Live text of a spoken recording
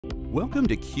Welcome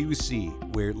to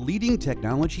QC, where leading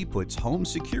technology puts home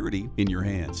security in your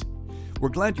hands. We're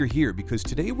glad you're here because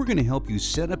today we're going to help you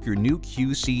set up your new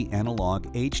QC Analog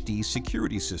HD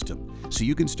security system so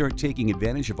you can start taking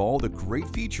advantage of all the great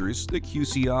features that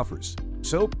QC offers.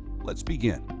 So, let's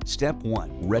begin. Step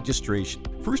 1. Registration.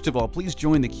 First of all, please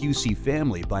join the QC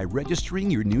family by registering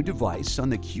your new device on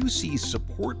the QC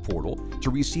support portal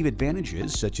to receive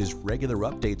advantages such as regular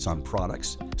updates on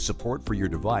products, support for your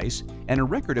device, and a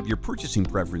record of your purchasing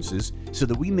preferences so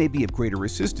that we may be of greater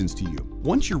assistance to you.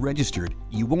 Once you're registered,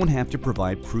 you won't have to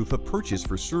provide proof of purchase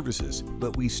for services,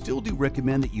 but we still do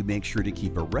recommend that you make sure to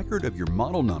keep a record of your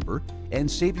model number and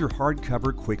save your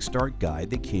hardcover quick start guide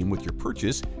that came with your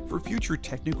purchase for future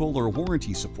technical or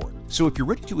warranty support. So if you're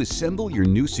ready to assemble your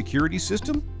new security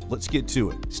system, let's get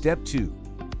to it. Step 2.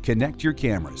 Connect your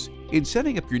cameras. In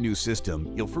setting up your new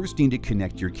system, you'll first need to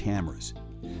connect your cameras.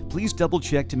 Please double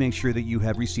check to make sure that you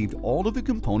have received all of the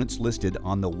components listed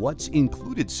on the What's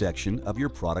Included section of your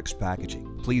product's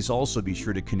packaging. Please also be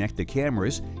sure to connect the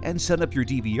cameras and set up your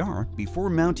DVR before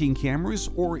mounting cameras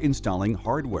or installing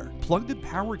hardware. Plug the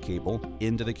power cable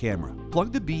into the camera.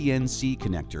 Plug the BNC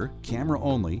connector, camera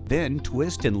only, then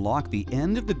twist and lock the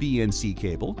end of the BNC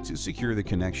cable to secure the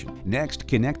connection. Next,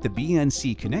 connect the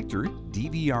BNC connector,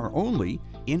 DVR only,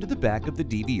 into the back of the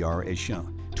DVR as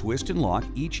shown. Twist and lock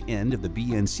each end of the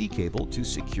BNC cable to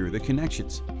secure the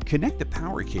connections. Connect the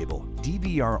power cable,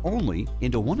 DVR only,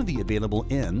 into one of the available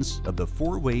ends of the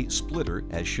 4-way splitter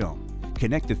as shown.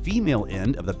 Connect the female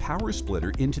end of the power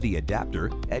splitter into the adapter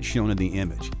as shown in the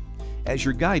image. As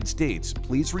your guide states,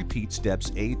 please repeat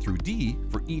steps A through D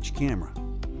for each camera.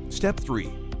 Step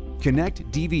 3. Connect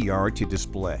DVR to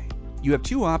display. You have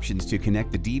two options to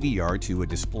connect the DVR to a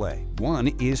display. One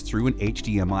is through an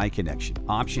HDMI connection.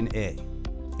 Option A.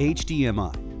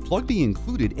 HDMI. Plug the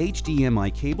included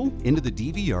HDMI cable into the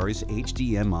DVR's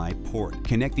HDMI port.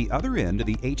 Connect the other end of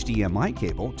the HDMI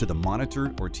cable to the monitor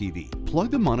or TV. Plug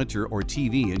the monitor or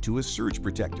TV into a surge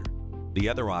protector. The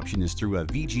other option is through a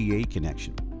VGA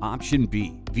connection. Option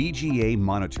B. VGA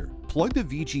monitor. Plug the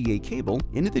VGA cable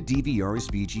into the DVR's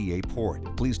VGA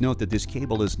port. Please note that this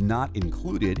cable is not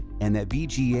included and that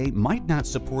VGA might not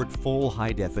support full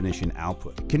high-definition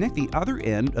output. Connect the other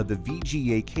end of the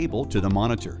VGA cable to the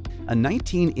monitor. A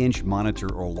 19-inch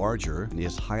monitor or larger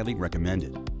is highly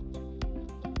recommended.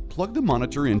 Plug the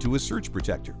monitor into a surge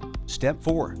protector. Step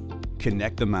 4.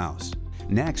 Connect the mouse.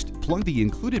 Next, plug the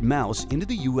included mouse into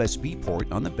the USB port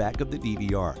on the back of the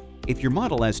DVR. If your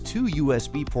model has two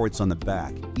USB ports on the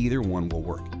back, either one will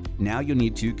work. Now you'll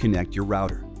need to connect your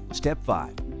router. Step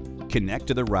 5. Connect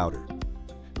to the router.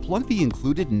 Plug the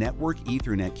included network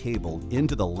Ethernet cable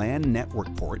into the LAN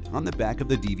network port on the back of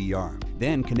the DVR.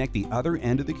 Then connect the other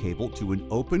end of the cable to an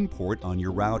open port on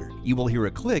your router. You will hear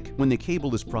a click when the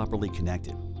cable is properly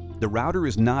connected. The router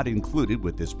is not included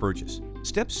with this purchase.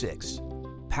 Step 6.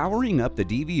 Powering up the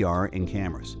DVR and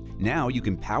cameras. Now you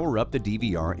can power up the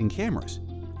DVR and cameras.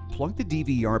 Plug the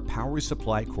DVR power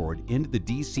supply cord into the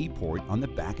DC port on the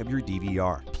back of your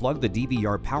DVR. Plug the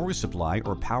DVR power supply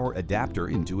or power adapter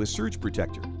into a surge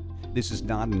protector. This is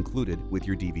not included with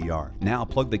your DVR. Now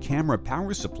plug the camera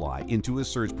power supply into a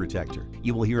surge protector.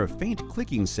 You will hear a faint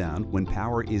clicking sound when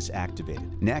power is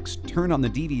activated. Next, turn on the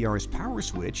DVR's power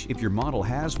switch if your model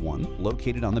has one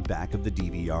located on the back of the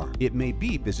DVR. It may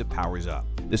beep as it powers up.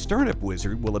 The startup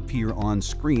wizard will appear on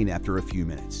screen after a few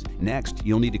minutes. Next,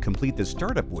 you'll need to complete the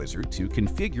startup wizard to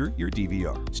configure your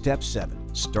DVR. Step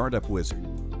 7. Startup wizard.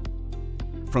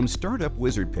 From Startup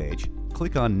Wizard page,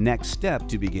 click on Next Step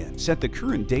to begin. Set the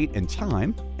current date and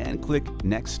time and click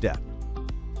Next Step.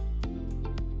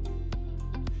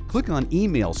 Click on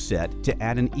Email Set to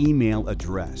add an email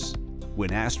address.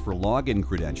 When asked for login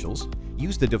credentials,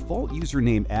 use the default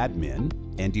username admin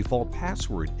and default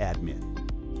password admin.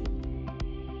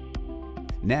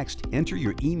 Next, enter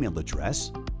your email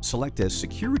address, select a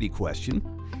security question,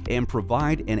 and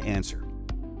provide an answer.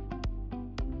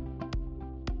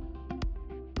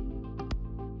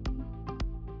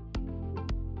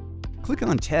 Click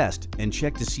on Test and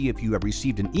check to see if you have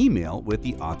received an email with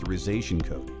the authorization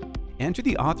code. Enter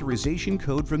the authorization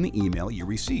code from the email you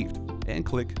received and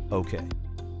click OK.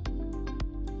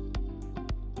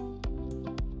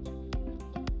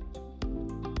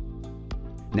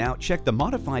 Now check the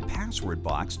Modify Password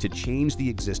box to change the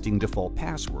existing default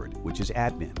password, which is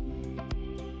admin.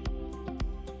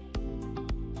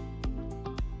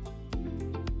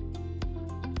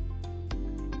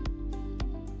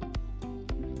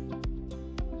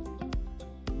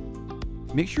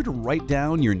 Make sure to write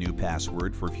down your new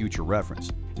password for future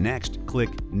reference. Next, click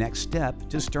Next Step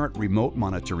to start remote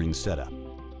monitoring setup.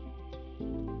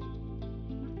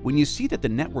 When you see that the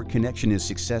network connection is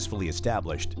successfully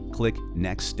established, click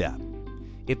Next Step.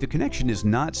 If the connection is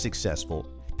not successful,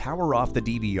 power off the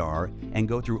DVR and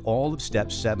go through all of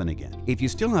Step 7 again. If you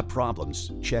still have problems,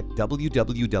 check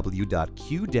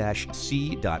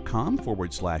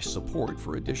www.q-c.com/support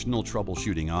for additional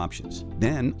troubleshooting options.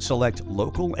 Then select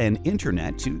Local and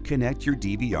Internet to connect your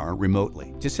DVR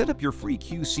remotely. To set up your free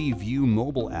QC View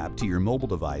mobile app to your mobile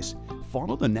device,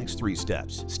 follow the next 3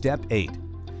 steps. Step 8.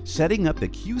 Setting up the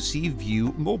QC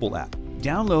View mobile app.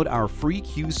 Download our free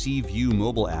QC View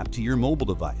mobile app to your mobile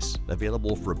device,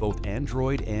 available for both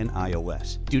Android and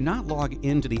iOS. Do not log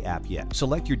into the app yet.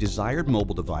 Select your desired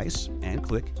mobile device and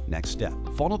click Next Step.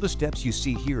 Follow the steps you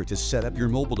see here to set up your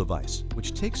mobile device,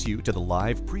 which takes you to the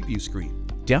live preview screen.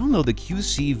 Download the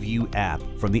QC View app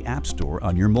from the App Store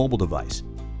on your mobile device.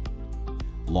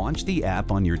 Launch the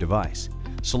app on your device.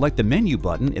 Select the menu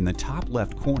button in the top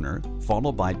left corner,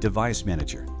 followed by Device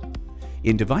Manager.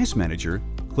 In Device Manager,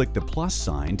 click the plus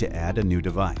sign to add a new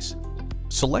device.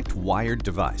 Select Wired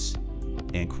Device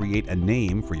and create a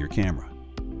name for your camera.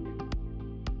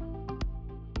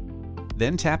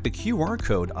 Then tap the QR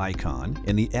code icon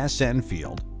in the SN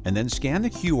field and then scan the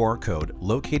QR code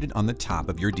located on the top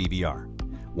of your DVR.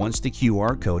 Once the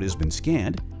QR code has been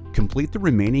scanned, complete the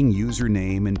remaining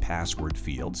username and password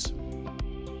fields.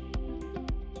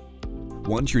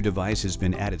 Once your device has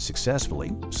been added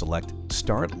successfully, select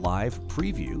Start Live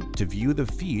Preview to view the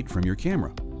feed from your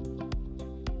camera.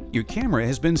 Your camera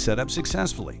has been set up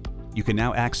successfully. You can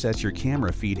now access your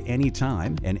camera feed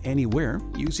anytime and anywhere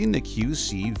using the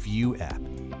QC View app.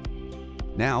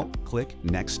 Now, click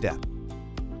Next Step.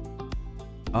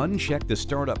 Uncheck the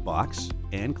startup box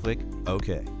and click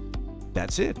OK.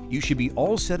 That's it. You should be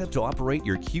all set up to operate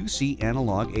your QC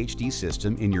Analog HD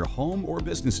system in your home or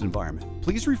business environment.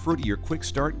 Please refer to your quick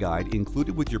start guide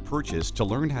included with your purchase to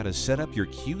learn how to set up your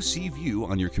QC View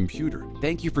on your computer.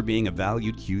 Thank you for being a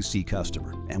valued QC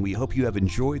customer, and we hope you have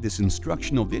enjoyed this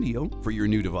instructional video for your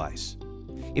new device.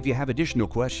 If you have additional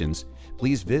questions,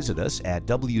 please visit us at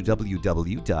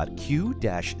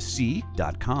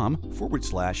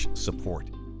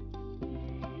www.q-c.com/support.